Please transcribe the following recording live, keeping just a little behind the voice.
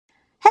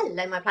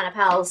Hello my planner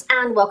pals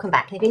and welcome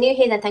back. And if you're new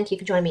here, then thank you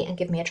for joining me and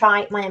giving me a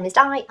try. My name is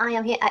Di, I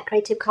am here at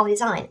Creative Comedy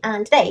Design,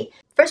 and today,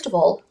 first of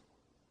all,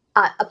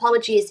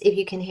 apologies if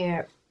you can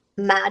hear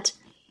mad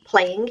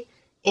playing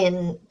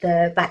in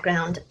the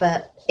background,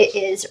 but it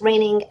is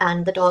raining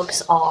and the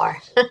dogs are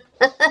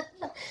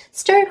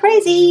stir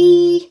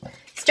crazy,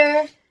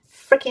 stir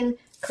freaking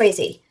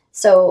crazy.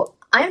 So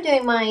I am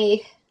doing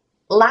my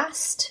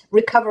last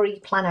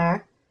recovery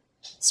planner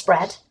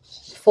spread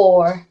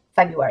for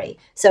February.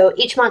 So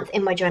each month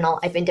in my journal,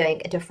 I've been doing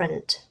a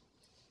different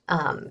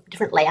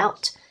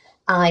layout.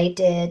 What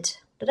did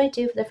I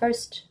do for the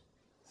first?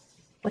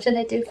 What did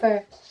I do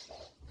for?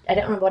 I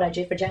don't remember what I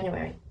did for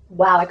January.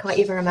 Wow, I can't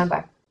even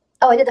remember.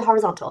 Oh, I did the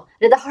horizontal.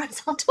 I did the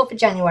horizontal for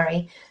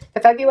January.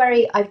 For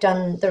February, I've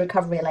done the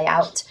recovery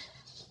layout.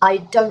 I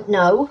don't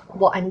know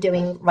what I'm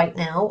doing right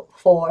now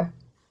for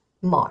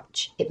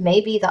March. It may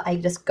be that I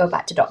just go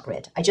back to dot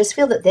grid. I just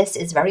feel that this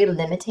is very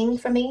limiting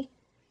for me.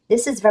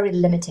 This is very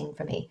limiting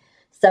for me.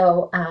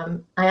 So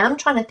I am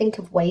trying to think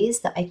of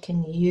ways that I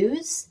can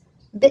use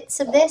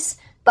bits of this,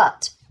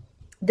 but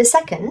the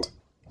second,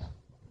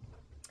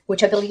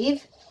 which I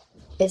believe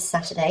is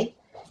Saturday,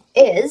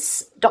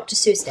 is Dr.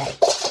 Seuss Day.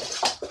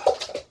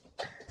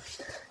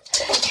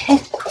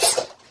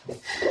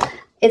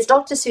 It's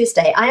Dr. Seuss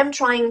Day. I am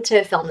trying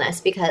to film this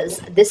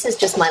because this is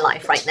just my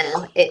life right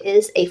now. It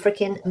is a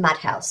freaking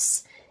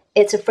madhouse.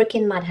 It's a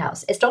freaking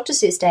madhouse. It's Dr.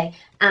 Seuss Day,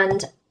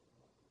 and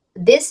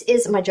this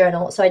is my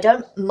journal, so I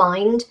don't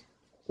mind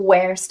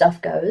where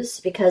stuff goes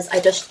because I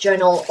just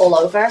journal all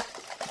over.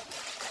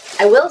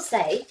 I will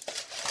say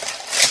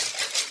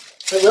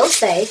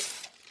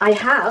I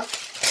have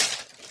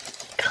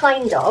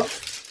kind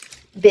of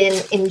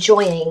been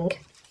enjoying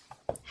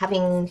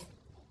having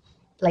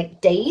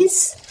like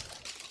days,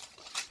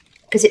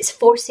 because it's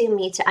forcing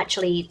me to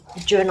actually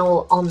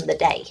journal on the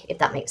day, if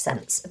that makes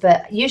sense.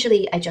 But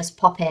usually I just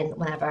pop in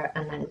whenever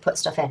and then put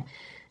stuff in.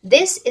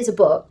 This is a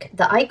book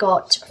that I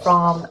got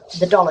from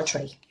the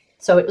DollarTree.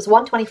 So it was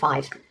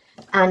 $1.25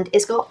 and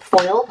it's got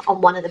foil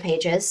on one of the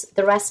pages.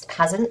 The rest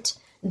hasn't.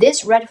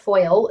 This red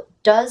foil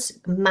does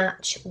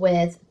match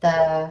with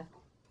the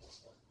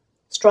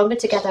Stronger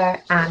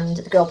Together and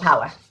the Girl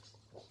Power.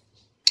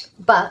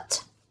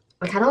 But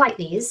I kind of like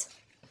these.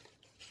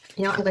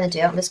 You know what I'm going to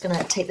do? I'm just going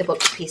to take the book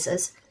to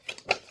pieces.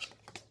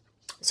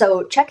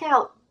 So check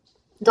out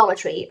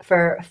DollarTree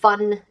for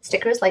fun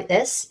stickers like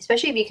this,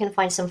 especially if you can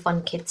find some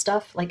fun kid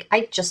stuff. Like,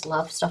 I just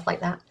love stuff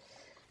like that.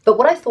 But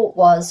what I thought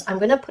was I'm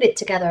going to put it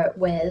together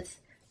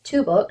with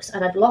two books,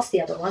 and I've lost the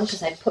other one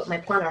because I put my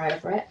planner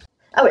over it.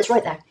 Oh, it's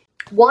right there.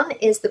 One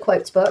is the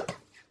quotes book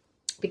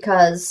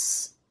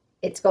because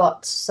it's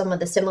got some of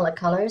the similar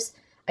colors.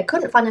 I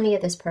couldn't find any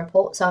of this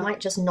purple, so I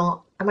might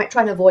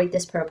try and avoid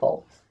this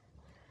purple.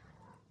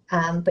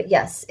 But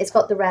yes, it's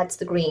got the reds,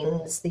 the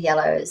greens, the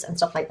yellows and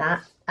stuff like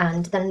that.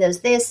 And then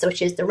there's this,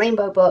 which is the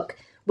rainbow book,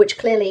 which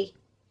clearly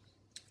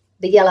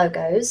the yellow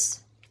goes.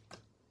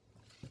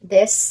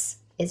 This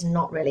is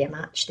not really a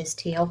match, this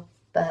teal,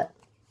 but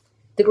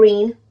the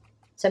green,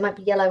 so it might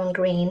be yellow and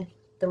green.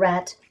 The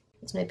red,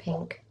 there's no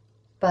pink,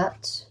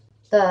 but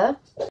the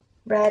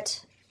red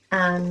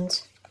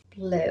and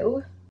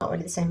blue, not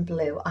really the same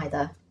blue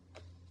either,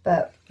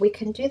 but we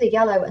can do the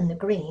yellow and the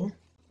green.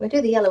 We'll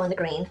do the yellow and the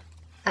green,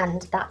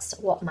 and that's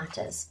what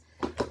matters.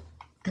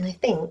 And I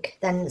think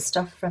then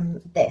stuff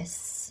from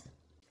this,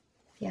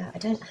 yeah, I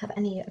don't have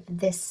any of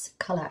this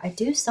colour. I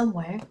do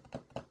somewhere.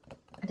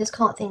 I just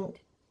can't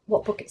think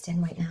what book it's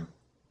in right now.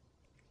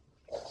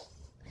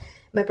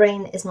 My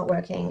brain is not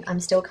working. I'm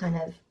still kind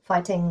of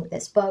fighting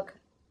this bug.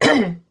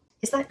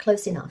 Is that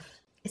close enough?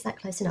 Is that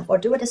close enough? Or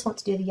do I just want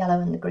to do the yellow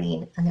and the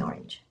green and the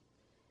orange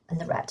and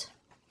the red?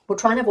 We'll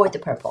try and avoid the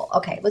purple.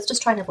 Okay, let's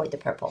just try and avoid the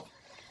purple.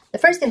 The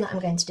first thing that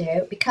I'm going to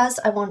do, because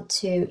I want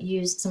to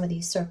use some of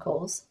these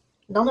circles,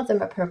 none of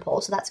them are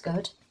purple, so that's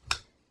good.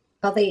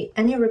 Are there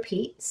any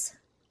repeats?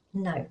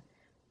 No.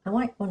 I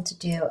might want to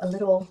do a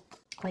little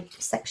like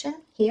section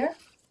here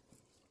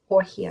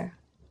or here.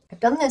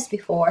 I've done this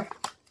before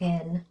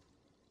in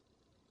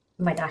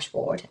my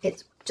dashboard.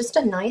 It's just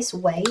a nice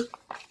way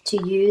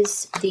to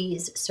use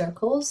these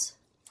circles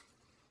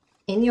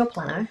in your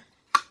planner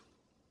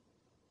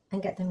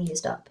and get them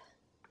used up.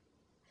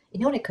 You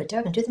know what I could do?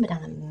 I can do them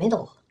down the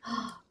middle.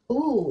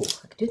 Ooh,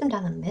 I could do them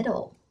down the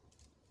middle.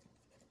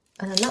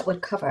 And then that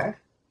would cover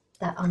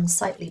that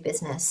unsightly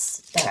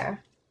business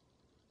there.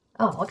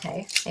 Oh,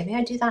 okay. Maybe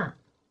I do that.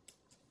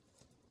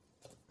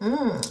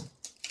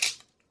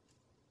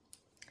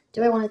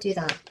 Do I want to do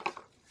that?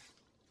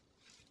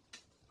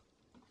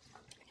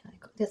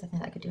 The other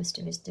thing I could do is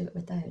do it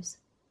with those.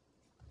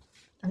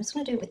 I'm just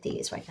going to do it with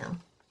these right now.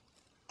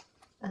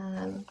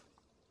 I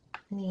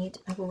need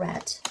a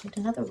red. I need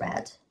another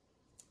red.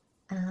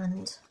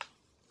 And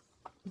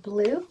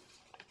blue.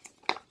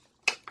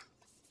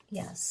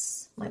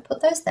 Yes, might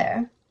put those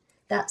there.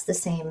 That's the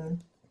same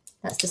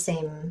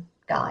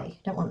guy.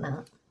 Don't want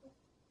that.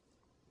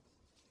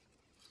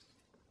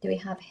 Do we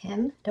have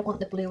him? Don't want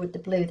the blue with the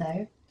blue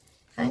though.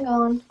 Hang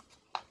on.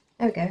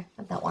 There we go.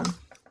 Have that one.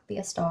 Be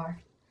a star.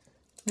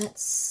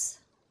 Let's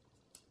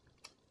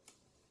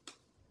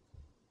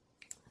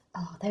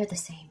Oh, they're the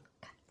same.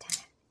 God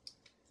damn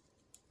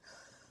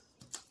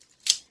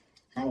it.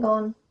 Hang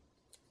on.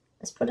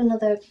 Let's put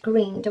another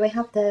green. Do I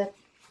have the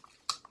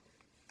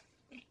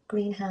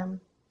green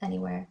ham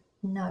anywhere?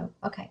 No.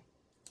 Okay.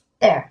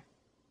 There.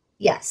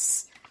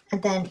 Yes.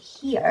 And then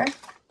here,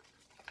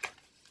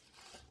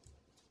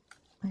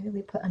 maybe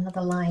we put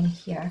another line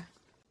here.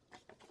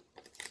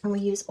 And we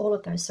use all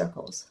of those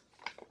circles.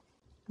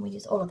 And we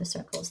use all of the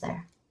circles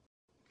there.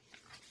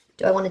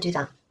 Do I want to do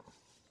that?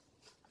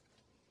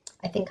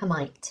 I think I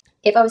might.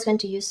 If I was going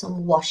to use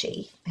some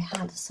washi, I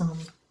had some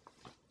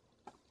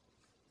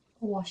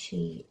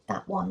washi,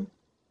 that one,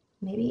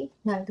 maybe?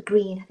 No, the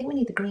green. I think we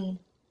need the green.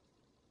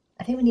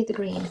 I think we need the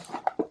green.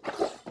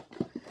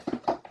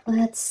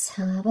 Let's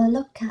have a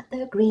look at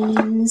the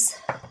greens.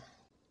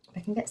 I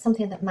can get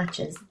something that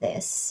matches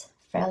this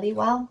fairly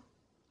well.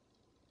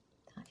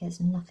 That is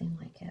nothing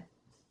like it.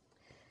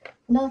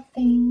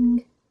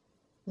 Nothing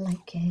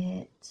like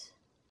it.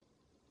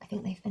 I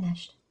think they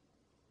finished.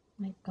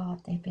 My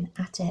God, they've been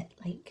at it,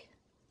 like,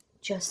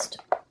 just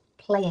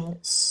playing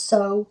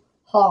so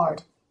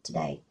hard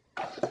today.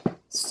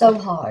 So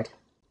hard.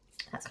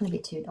 That's going to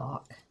be too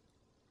dark.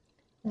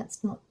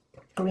 That's not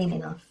green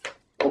enough.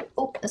 Oh,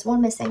 oh, there's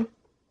one missing.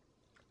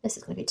 This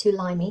is going to be too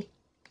limey.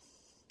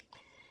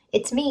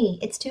 It's me.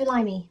 It's too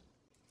limey.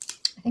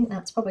 I think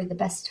that's probably the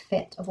best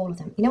fit of all of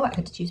them. You know what? I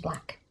could just use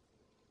black.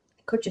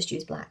 I could just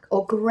use black.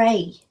 Or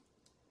grey.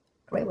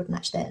 Grey would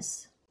match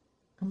this.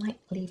 I might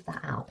leave that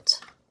out.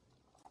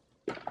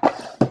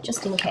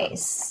 Just in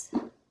case.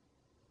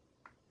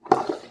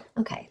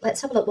 Okay,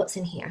 let's have a look what's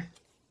in here.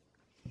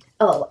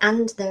 Oh,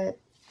 and the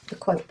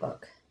quote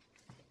book.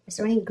 Is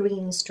there any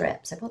green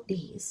strips? I've got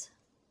these.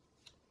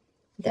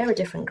 They're a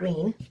different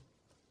green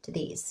to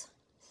these.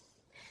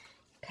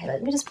 Okay,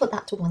 let me just put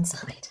that to one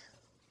side.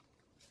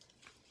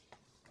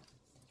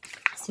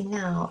 See,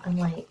 now I'm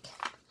like,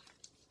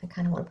 I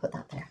kind of want to put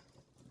that there.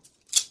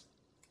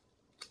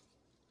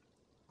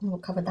 And we'll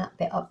cover that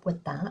bit up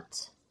with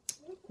that.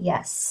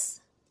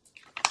 Yes.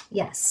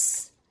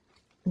 Yes.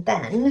 And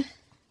then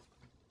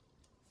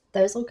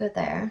those will go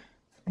there.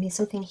 I need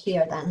something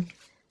here then.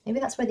 Maybe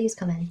that's where these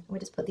come in. We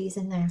just put these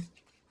in there.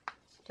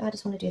 Do I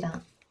just want to do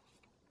that?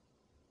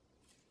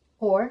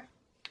 Or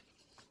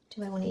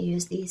do I want to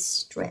use these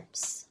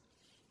strips?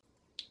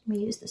 Let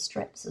me use the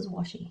strips as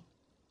washi.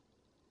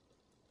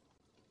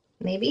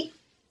 Maybe.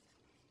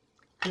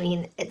 I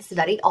mean, it's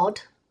very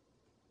odd.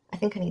 I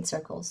think I need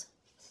circles.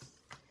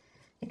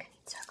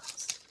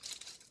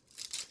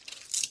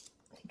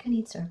 I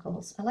need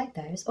circles. I like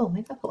those. Oh,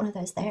 maybe I'll put one of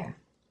those there.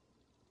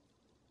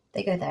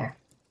 They go there.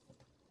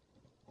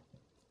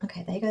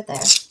 Okay, they go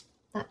there.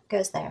 That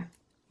goes there.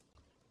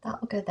 That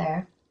will go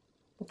there.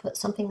 We'll put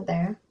something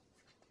there.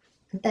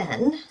 And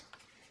then,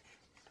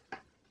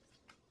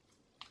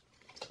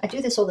 I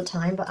do this all the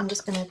time, but I'm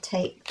just going to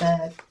take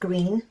the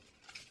green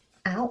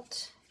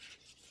out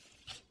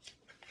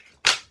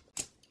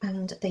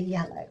and the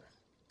yellow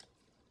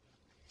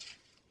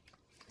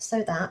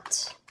so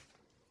that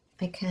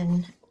I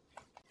can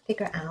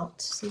figure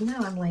out. See, now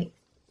I'm like,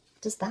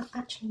 does that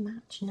actually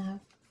match? No.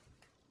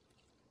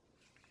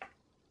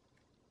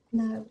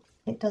 No,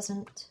 it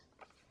doesn't.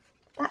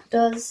 That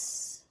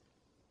does.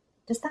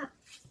 Does that?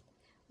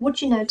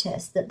 Would you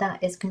notice that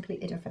that is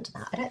completely different to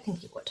that? I don't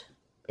think you would.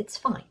 It's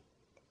fine.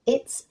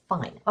 It's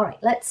fine. All right,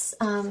 let's,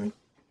 you know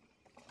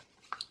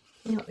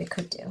what we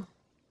could do?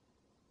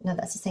 No,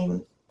 that's the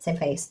same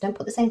face. Don't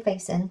put the same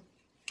face in.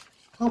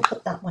 Can't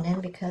put that one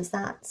in because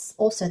that's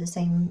also the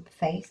same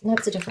face. No,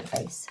 it's a different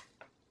face.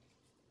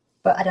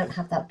 But I don't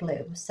have that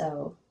blue,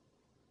 so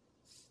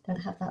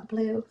don't have that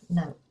blue.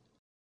 No.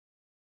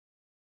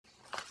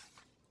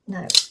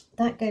 No,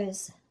 that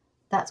goes,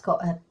 that's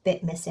got a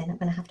bit missing. I'm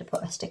going to have to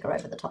put a sticker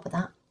over the top of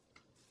that.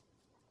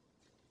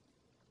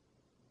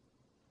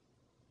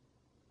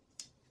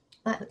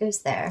 That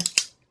goes there.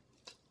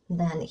 And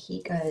then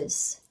he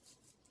goes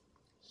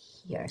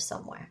here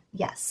somewhere.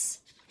 Yes.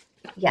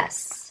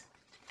 Yes.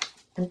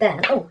 And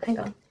then, oh, hang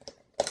on.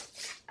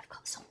 I've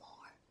got some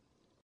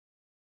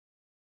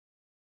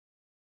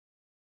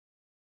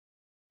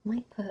more.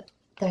 Might put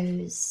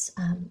those,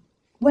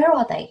 where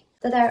are they?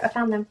 They're there. I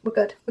found them. We're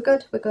good. We're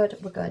good. We're good.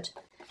 We're good.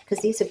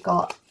 Because these have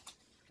got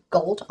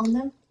gold on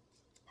them.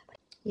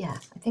 Yeah,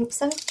 I think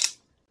so.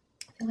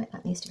 I feel like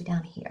that needs to be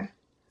down here.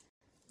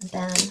 And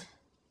then,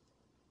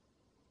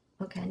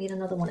 okay, I need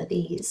another one of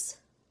these.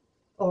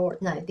 Or,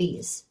 no,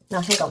 these.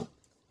 No, hang on.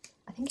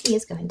 I think he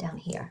is going down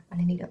here. And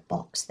I need a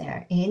box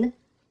there in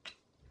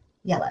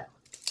yellow.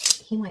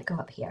 He might go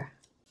up here.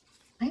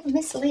 I'm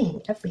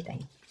mislaying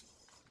everything.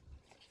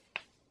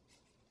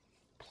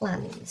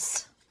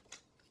 Plans.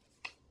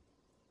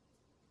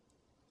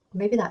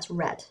 Maybe that's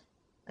red.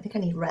 I think I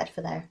need red for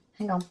there.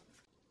 Hang on.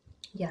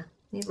 Yeah,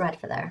 I need red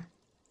for there.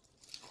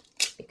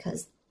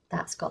 Because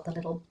that's got the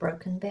little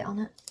broken bit on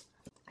it.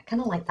 I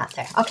kind of like that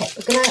there. Okay,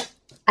 we're gonna,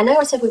 I know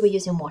I said we were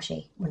using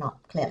washi. We're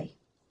not, clearly.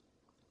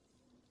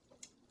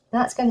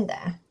 That's going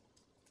there.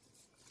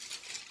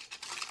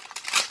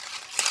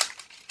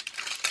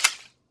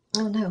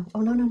 Oh no,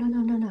 oh no, no, no,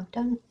 no, no,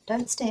 no.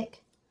 Don't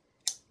stick.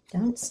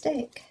 Don't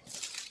stick.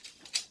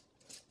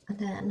 And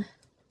then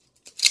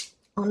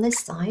on this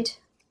side,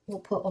 we'll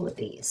put all of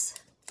these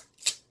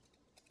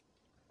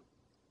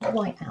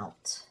white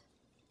out.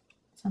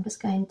 So I'm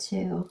just going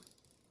to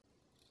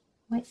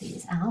white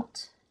these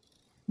out.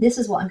 This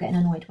is what I'm getting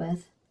annoyed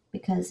with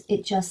because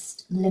it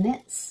just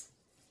limits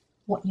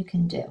what you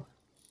can do.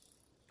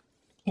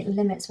 It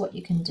limits what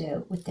you can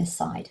do with this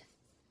side.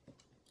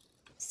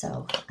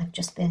 So I've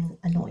just been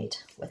annoyed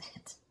with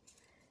it.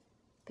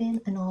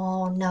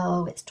 Oh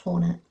no, it's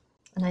torn it.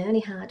 And I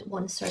only had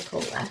one circle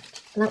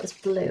left, and that was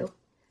blue.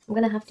 I'm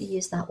going to have to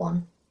use that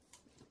one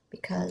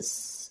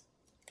because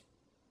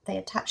they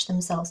attach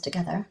themselves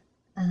together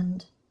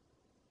and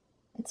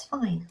it's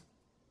fine.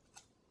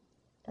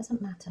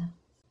 Doesn't matter.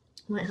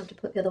 Might have to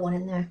put the other one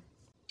in there.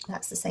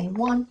 That's the same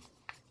one.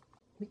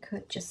 We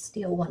could just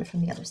steal one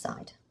from the other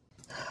side.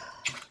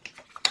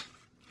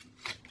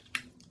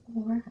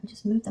 Or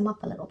just move them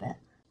up a little bit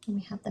and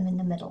we have them in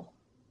the middle.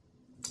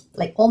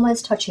 Like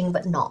almost touching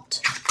but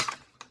not.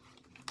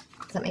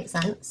 Does that make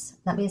sense?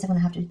 That means I'm going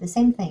to have to do the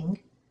same thing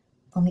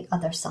on the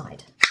other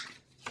side.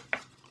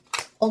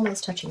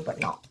 Almost touching but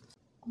not.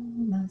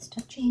 Almost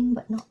touching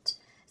but not.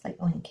 It's like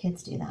when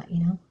kids do that, you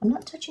know? I'm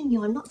not touching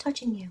you, I'm not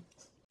touching you.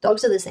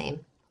 Dogs are the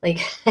same.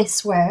 Like, I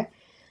swear.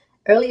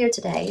 Earlier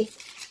today,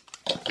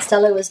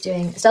 Stella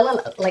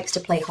likes to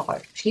play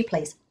hard. She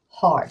plays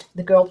hard.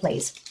 The girl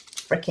plays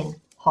freaking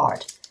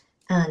hard.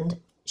 And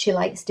she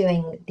likes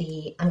doing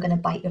the, I'm going to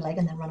bite your leg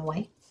and then run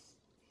away.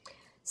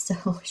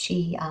 So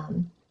she,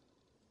 hang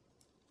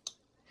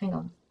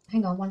on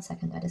 1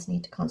 second. I just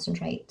need to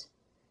concentrate.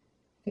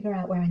 Figure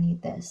out where I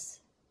need this.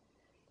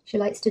 She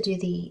likes to do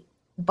the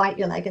bite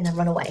your leg and then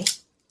run away.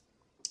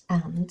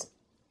 And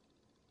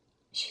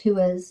she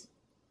was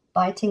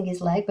biting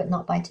his leg but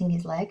not biting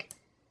his leg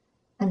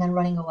and then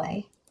running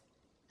away.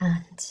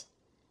 And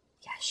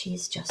yeah, she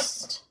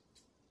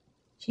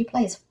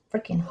plays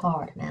freaking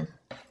hard, man.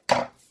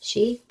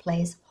 She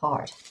plays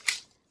hard.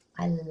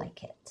 I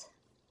like it.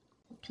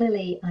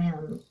 Clearly I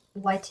am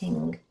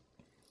whiting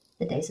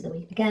the days of the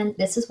week. Again,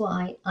 this is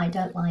why I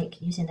don't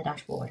like using the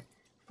dashboard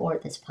for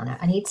this planner.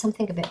 I need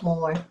something a bit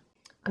more,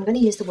 I'm going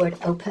to use the word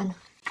open.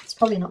 It's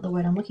probably not the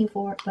word I'm looking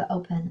for, but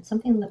open.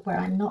 Something where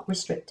I'm not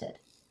restricted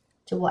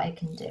to what I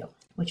can do,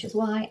 which is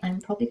why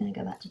I'm probably going to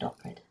go back to dot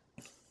grid.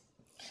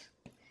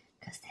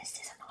 Because this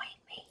is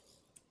annoying me.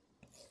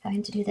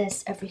 Having to do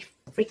this every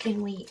freaking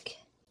week.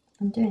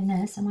 I'm doing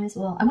this, I might as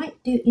well. I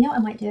might do, you know what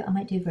I might do? I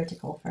might do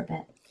vertical for a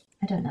bit.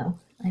 I don't know.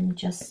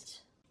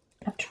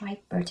 I've tried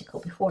vertical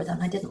before though,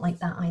 and I didn't like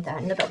that either. I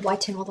ended up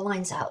whiting all the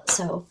lines out,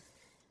 so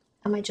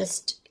am I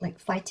just like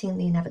fighting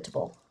the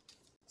inevitable?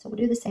 So we'll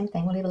do the same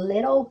thing. We'll leave a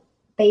little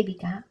baby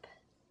gap.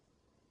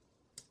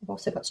 I've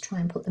also got to try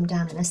and put them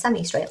down in a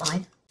semi-straight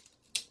line.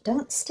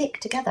 Don't stick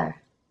together.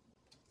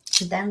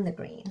 Then the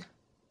green.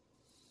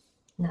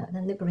 No,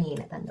 then the green,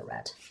 and then the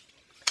red.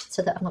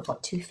 So that I've not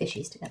got two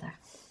fishies together.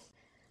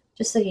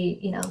 Just so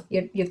you know,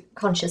 you're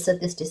conscious of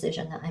this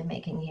decision that I'm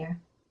making here.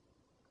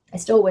 I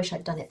still wish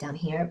I'd done it down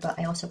here, but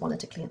I also wanted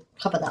to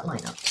cover that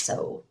line up.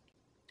 So,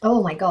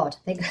 oh my God,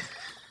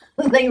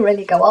 they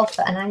really go off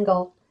at an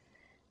angle.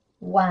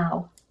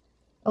 Wow.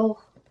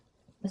 Oh,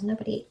 there's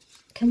nobody.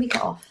 Can we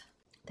get off?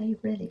 They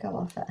really go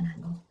off at an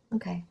angle.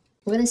 Okay,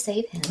 I'm going to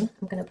save him.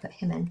 I'm going to put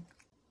him in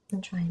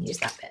and try and use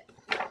that bit.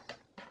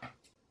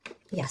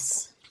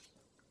 Yes.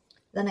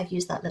 Then I've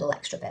used that little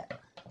extra bit.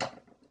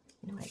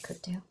 You know what I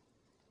could do?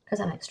 Because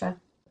I'm extra.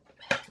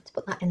 Let's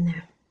put that in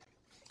there.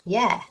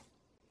 Yeah.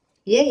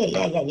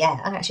 Yeah.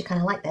 I actually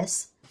kind of like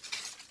this.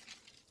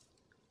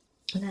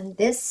 And then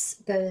this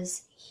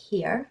goes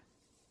here.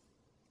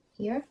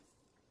 Here.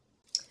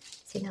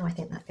 See, now I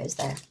think that goes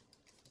there.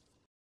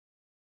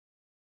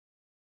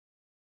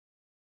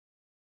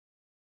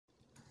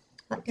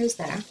 That goes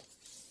there.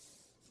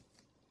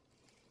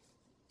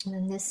 And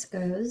then this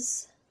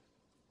goes...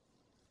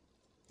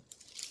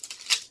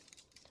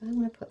 Do I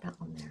want to put that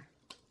on there?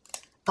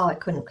 Oh, I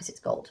couldn't because it's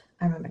gold.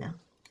 I remember now.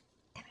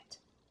 Damn it.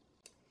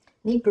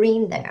 Need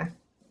green there.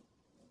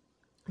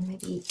 And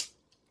maybe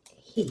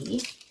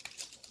he...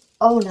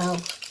 Oh no.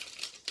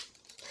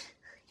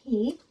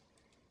 He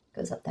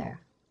goes up there.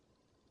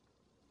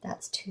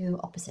 That's too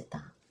opposite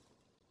that.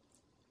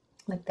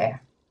 Like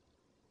there.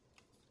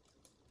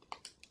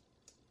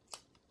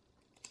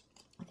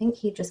 I think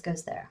he just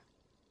goes there.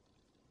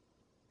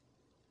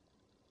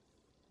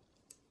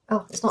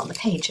 Oh, it's not on the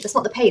page. It's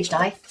not the page,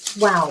 Di.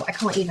 Wow, I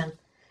can't even.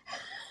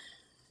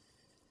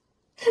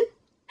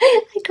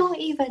 I can't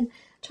even. I'm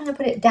trying to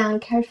put it down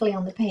carefully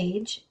on the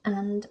page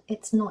and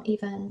it's not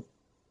even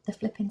the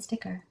flipping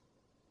sticker.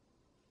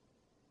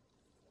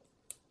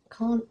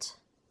 Can't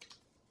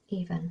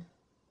even.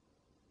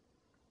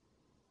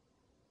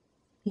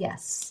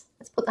 Yes,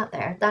 let's put that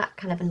there. That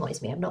kind of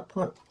annoys me. I'm not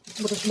put.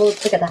 We'll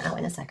figure that out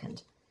in a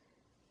second.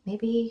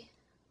 Maybe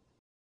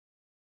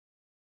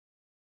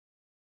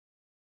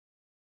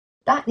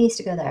that needs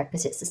to go there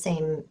because it's the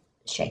same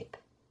shape.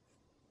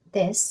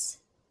 This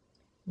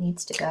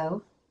needs to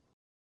go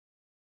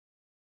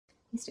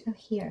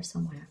here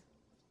somewhere.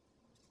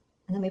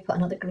 And then we put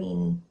another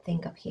green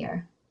thing up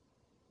here.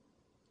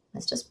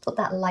 Let's just put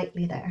that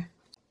lightly there.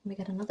 We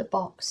get another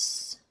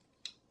box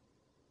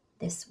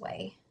this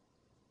way,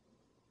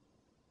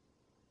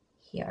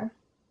 here.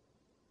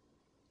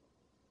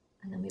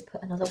 And then we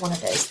put another one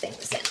of those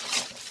things in.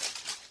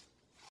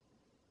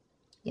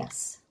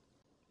 Yes.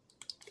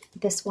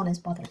 This one is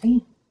bothering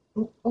me.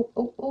 Oh, oh,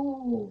 oh,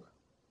 oh.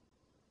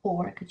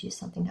 Or I could use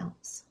something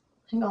else.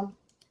 Hang on.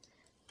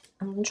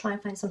 I'm going to try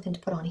and find something to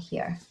put on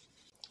here.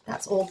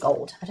 That's all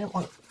gold. I don't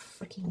want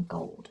freaking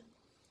gold.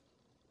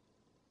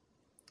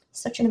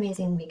 Such an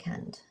amazing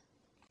weekend.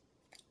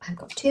 I've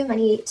got too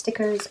many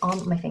stickers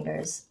on my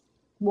fingers.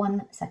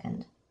 1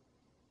 second.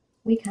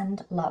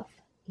 Weekend love.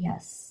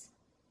 Yes.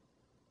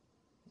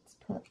 Let's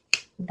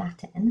put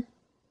that in.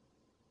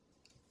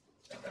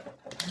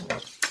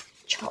 And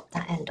chop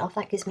that end off.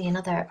 That gives me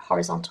another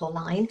horizontal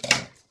line.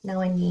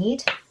 Now I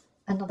need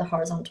another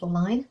horizontal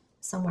line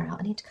somewhere out.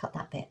 I need to cut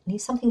that bit. I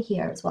need something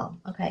here as well.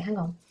 Okay, hang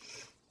on.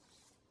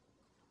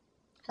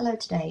 Hello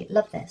today.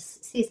 Love this.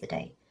 Seize the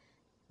day.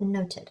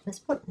 Noted. Let's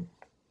put in.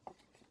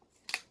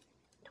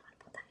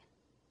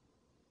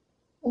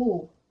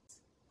 Oh,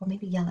 or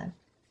maybe yellow.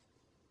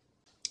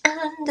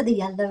 And the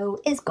yellow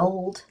is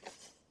gold.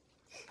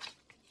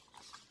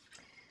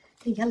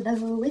 The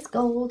yellow is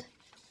gold,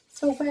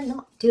 so we're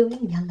not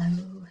doing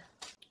yellow.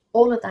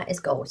 All of that is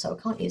gold, so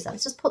I can't use that.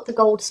 Let's just put the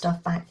gold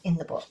stuff back in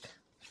the book,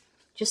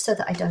 just so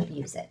that I don't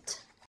use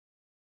it.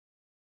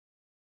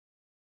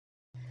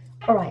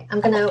 All right, I'm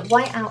going to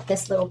white out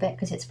this little bit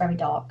because it's very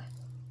dark.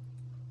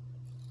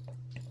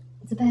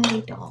 It's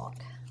very dark.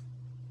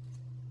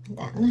 And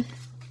then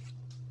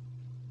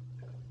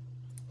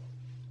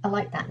I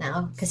like that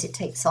now because it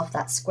takes off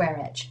that square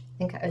edge. I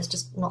think I was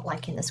just not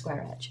liking the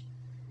square edge.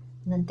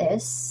 And then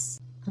this,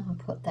 I'll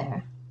put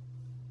there.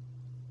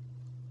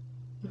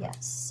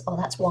 Yes. Oh,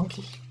 that's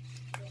wonky.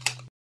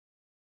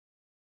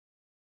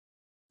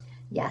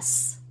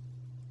 Yes.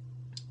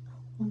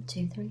 1,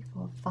 2, 3,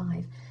 4, 5.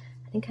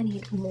 I think I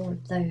need more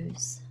of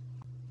those.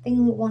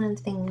 Thing 1 and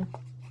thing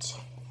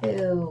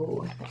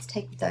 2. Let's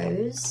take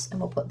those and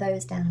we'll put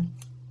those down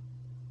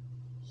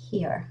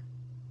here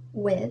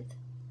with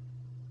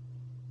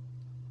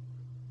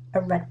a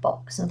red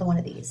box, another one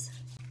of these.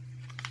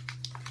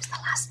 It's the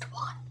last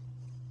one.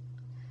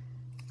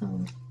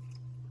 I'm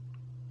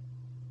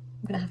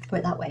gonna have to put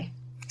it that way.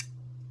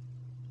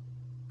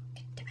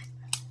 Damn it.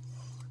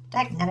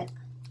 Dagnabbit.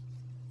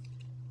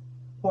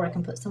 Or I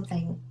can put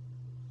something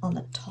on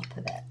the top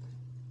of it.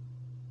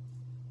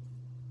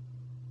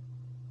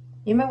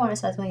 You remember when I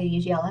said I was going to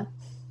use yellow?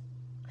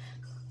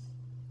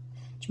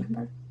 Do you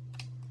remember?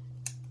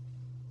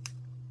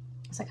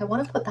 It's like I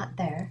want to put that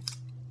there,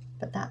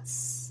 but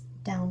that's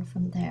down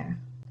from there.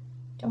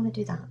 Don't want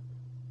to do that.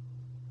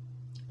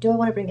 Do I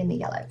want to bring in the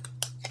yellow?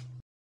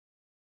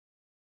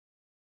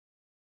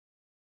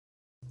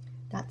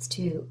 That's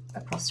 2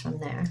 across from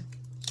there.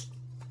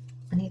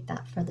 I need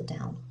that further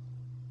down.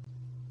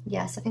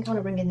 Yes, I think I want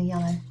to bring in the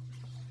yellow.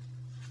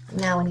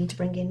 Now I need to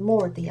bring in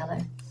more of the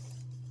yellow.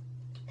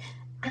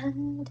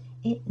 And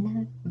it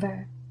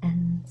never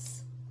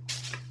ends.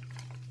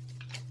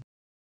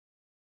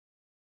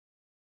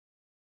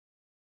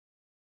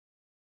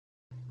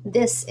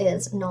 This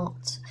is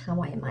not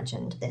how I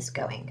imagined this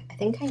going. I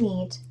think I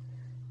need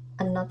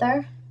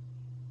another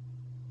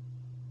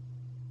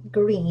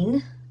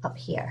green up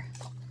here.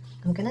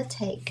 I'm gonna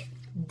take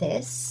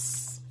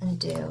this and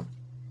do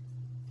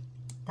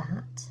that,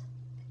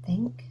 I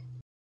think.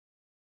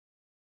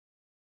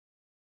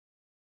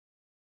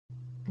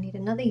 I need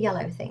another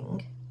yellow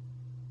thing.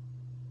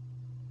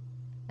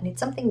 I need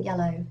something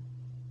yellow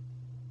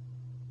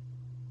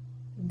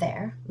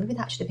there. Maybe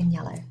that should have been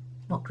yellow,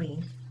 not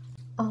green.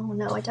 Oh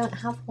no, I don't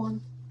have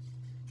one.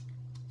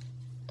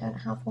 Don't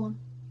have one.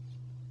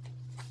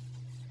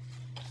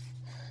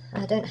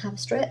 I don't have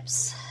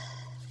strips.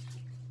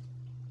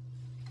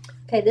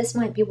 Okay, this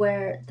might be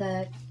where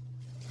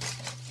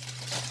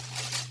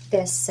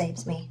this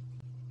saves me.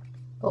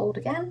 Gold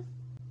again.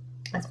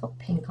 It's got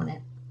pink on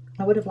it.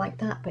 I would have liked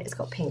that, but it's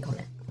got pink on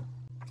it.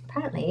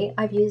 Apparently,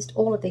 I've used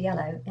all of the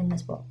yellow in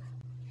this book.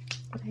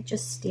 Did I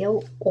just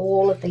steal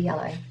all of the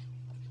yellow?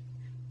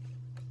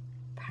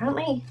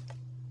 Apparently.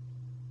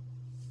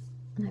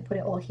 And I put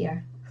it all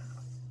here.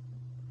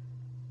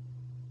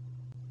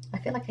 I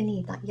feel like I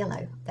need that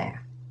yellow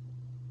there.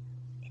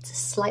 It's a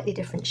slightly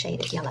different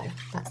shade of yellow.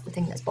 That's the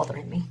thing that's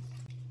bothering me.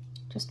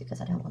 Just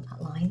because I don't want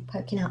that line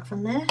poking out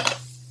from there.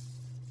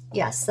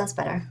 Yes, that's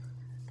better.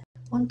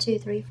 1, 2,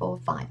 3, 4,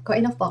 5. Got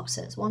enough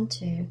boxes. 1,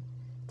 2,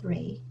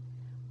 3.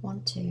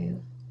 1,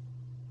 2,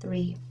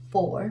 3,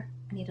 4.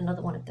 I need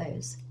another one of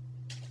those.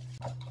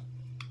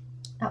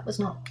 That was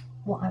not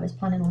what I was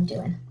planning on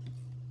doing.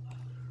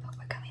 But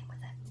we're going with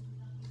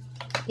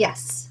it.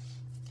 Yes.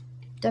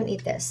 Don't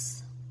need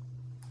this.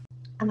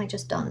 Am I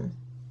just done?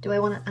 Do I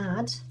want to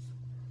add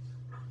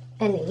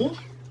any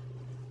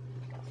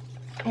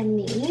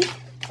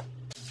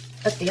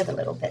of the other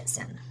little bits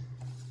in?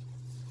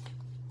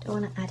 Do I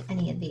want to add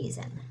any of these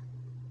in?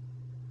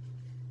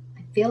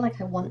 I feel like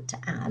I want to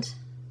add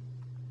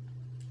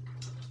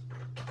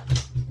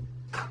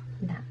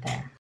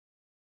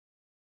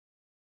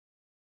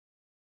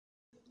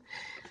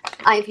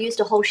I've used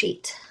a whole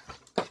sheet.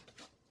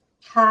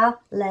 Hallelujah.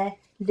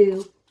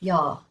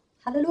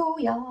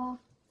 Hallelujah.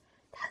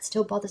 That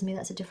still bothers me.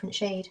 That's a different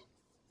shade.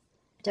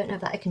 I don't know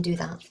that I can do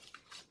that.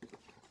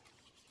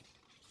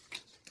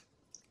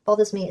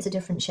 Bothers me, it's a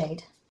different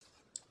shade.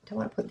 I don't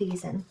want to put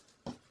these in.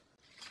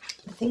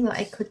 The thing that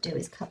I could do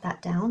is cut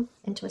that down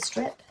into a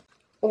strip,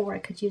 or I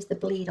could use the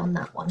bleed on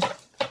that one.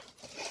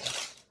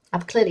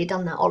 I've clearly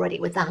done that already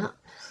with that.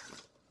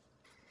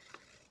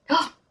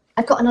 Oh,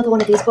 I've got another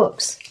one of these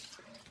books.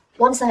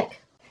 One sec.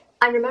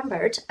 I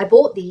remembered I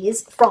bought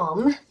these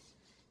from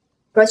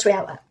Grocery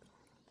Outlet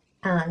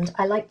and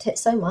I liked it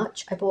so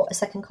much I bought a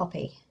second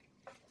copy.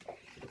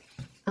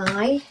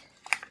 I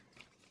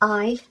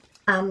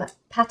am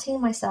patting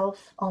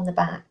myself on the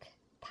back.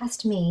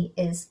 Past me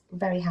is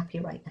very happy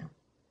right now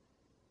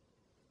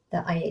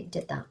that I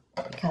did that,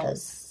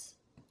 because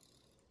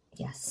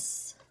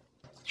yes,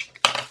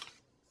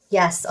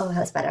 oh,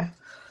 that's better.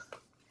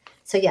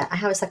 So yeah, I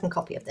have a second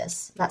copy of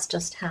this. That's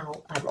just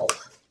how I roll.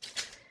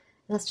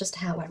 That's just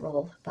how I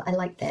roll. But I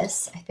like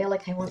this. I feel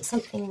like I want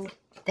something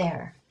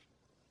there.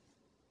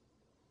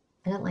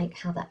 I don't like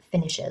how that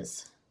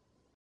finishes.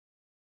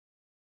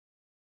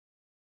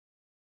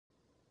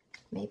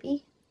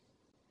 Maybe.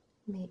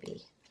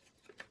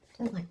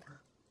 Don't like that.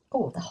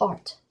 Oh, the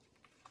heart.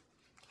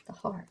 The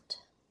heart.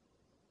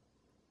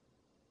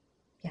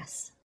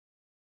 Yes.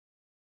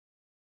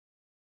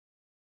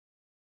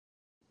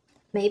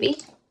 Maybe.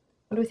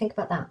 What do we think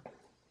about that?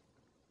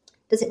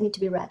 Does it need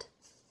to be red?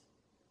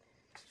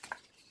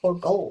 Or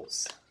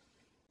goals?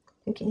 I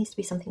think it needs to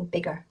be something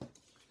bigger.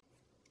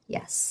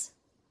 Yes.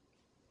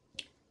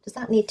 Does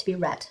that need to be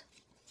red?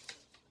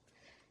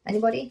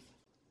 Anybody?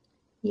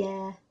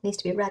 Yeah, needs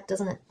to be red,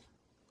 doesn't it?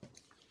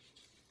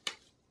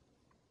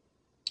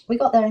 We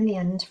got there in the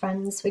end,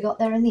 friends. We got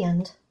there in the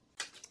end.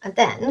 And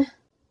then,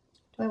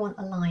 do I want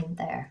a line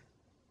there?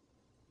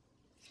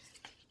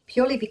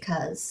 Purely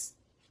because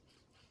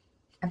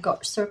I've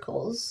got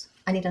circles.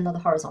 I need another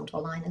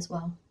horizontal line as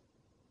well.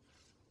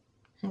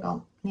 Hang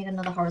on, I need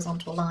another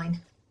horizontal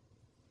line.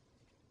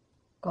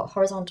 Got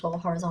horizontal,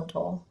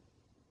 horizontal.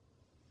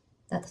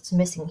 That's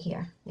missing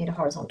here. Need a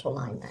horizontal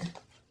line there.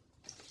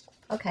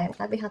 Okay, I'm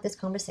glad we had this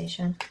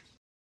conversation.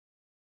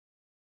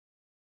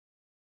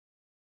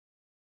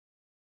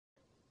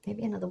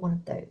 Maybe another one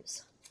of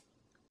those.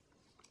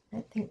 I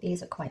don't think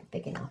these are quite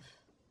big enough.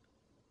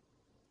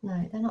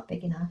 No, they're not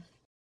big enough.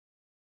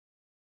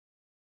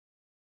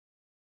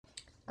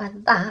 Either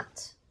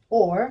that,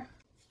 or,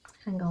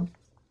 hang on,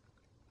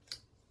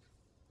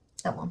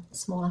 that one,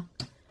 smaller.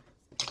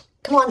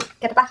 Come on,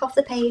 get it back off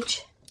the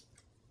page.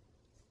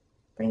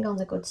 Bring on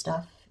the good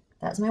stuff.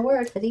 That's my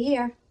word for the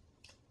year.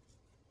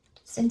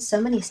 It's in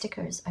so many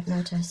stickers, I've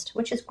noticed,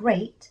 which is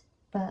great,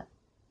 but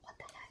what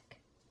the heck?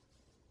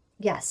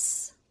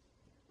 Yes.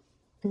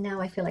 And now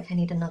I feel like I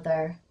need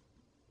another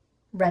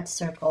red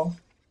circle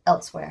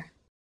elsewhere.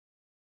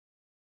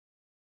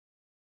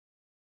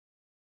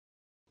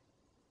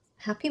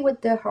 Happy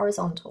with the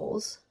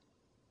horizontals.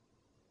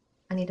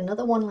 I need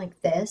another one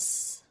like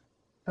this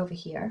over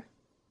here.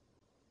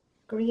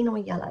 Green or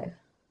yellow?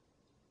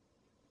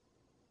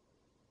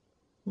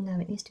 No,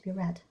 it needs to be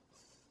red.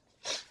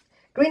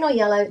 Green or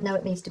yellow? No,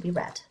 it needs to be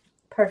red.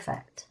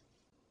 Perfect.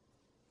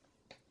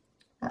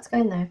 That's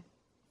going there.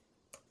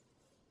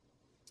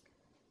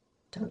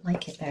 Don't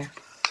like it there.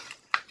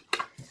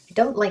 I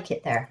don't like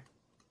it there.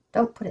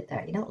 Don't put it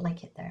there. You don't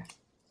like it there.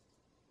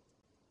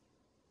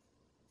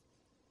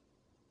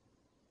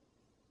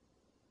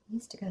 It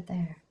needs to go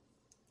there.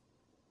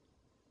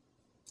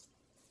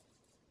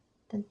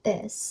 Then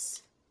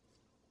this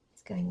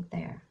is going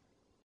there.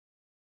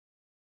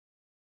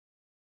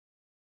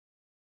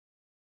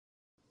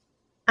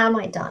 Am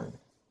I done?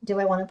 Do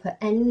I want to put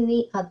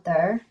any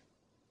other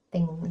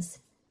things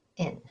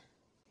in?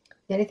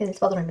 The only thing that's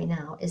bothering me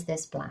now is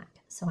this black.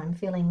 So I'm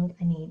feeling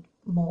I need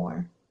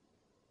more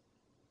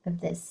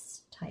of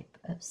this type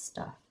of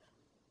stuff.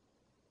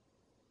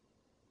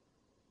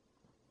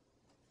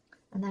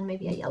 And then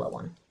maybe a yellow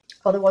one.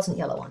 Oh, there wasn't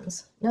yellow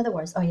ones. No, there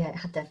was. Oh yeah, it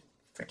had the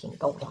freaking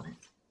gold on it.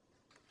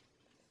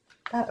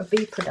 That would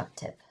be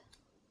productive.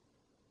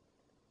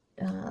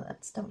 I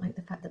just don't like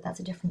the fact that that's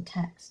a different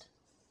text.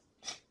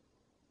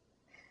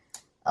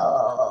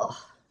 Oh,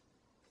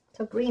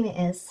 so green it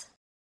is.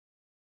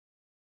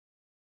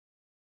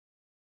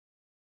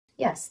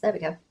 Yes, there we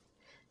go.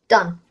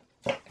 Done.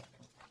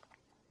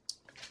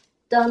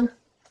 Done.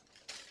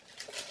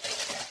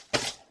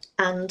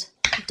 And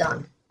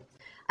done.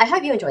 I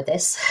hope you enjoyed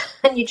this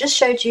and you just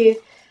showed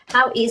you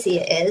how easy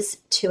it is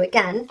to,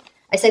 again,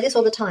 I say this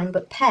all the time,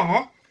 but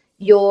pair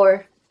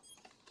your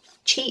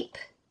cheap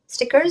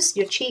stickers,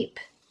 your cheap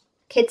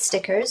kid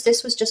stickers.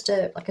 This was just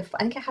I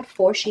think I had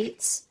 4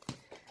 sheets.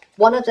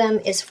 One of them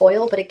is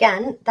foil, but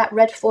again, that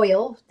red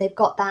foil, they've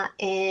got that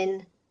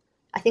in,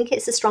 I think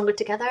it's the Stronger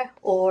Together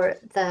or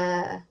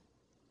the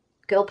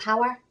Girl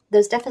Power.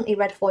 There's definitely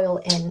red foil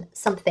in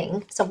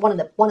something, so one of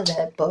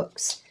the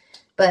books.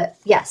 But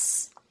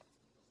yes,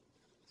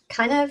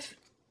 kind of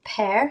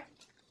pair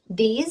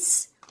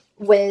these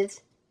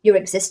with your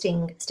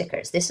existing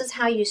stickers. This is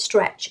how you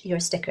stretch your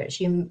stickers.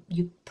 You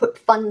put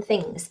fun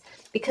things,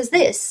 because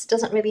this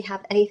doesn't really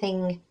have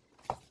anything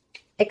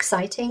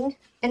exciting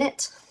in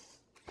it.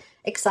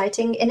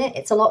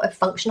 It's a lot of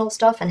functional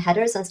stuff and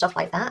headers and stuff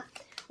like that.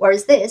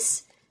 Whereas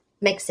this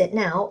makes it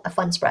now a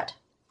fun spread.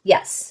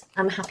 Yes,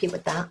 I'm happy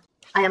with that.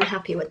 I am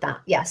happy with that.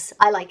 Yes,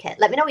 I like it.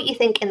 Let me know what you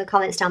think in the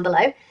comments down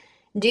below.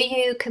 Do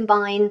you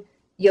combine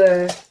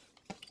your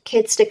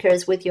kid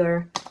stickers with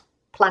your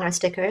planner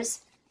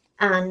stickers?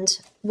 And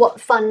what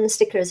fun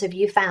stickers have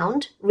you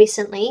found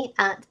recently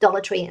at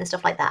DollarTree and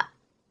stuff like that?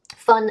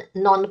 Fun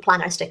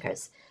non-planner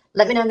stickers.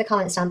 Let me know in the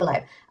comments down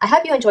below. I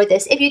hope you enjoyed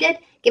this. If you did,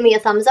 give me a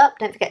thumbs up.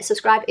 Don't forget to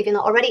subscribe if you're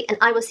not already. And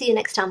I will see you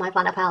next time, my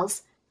planner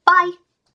pals. Bye!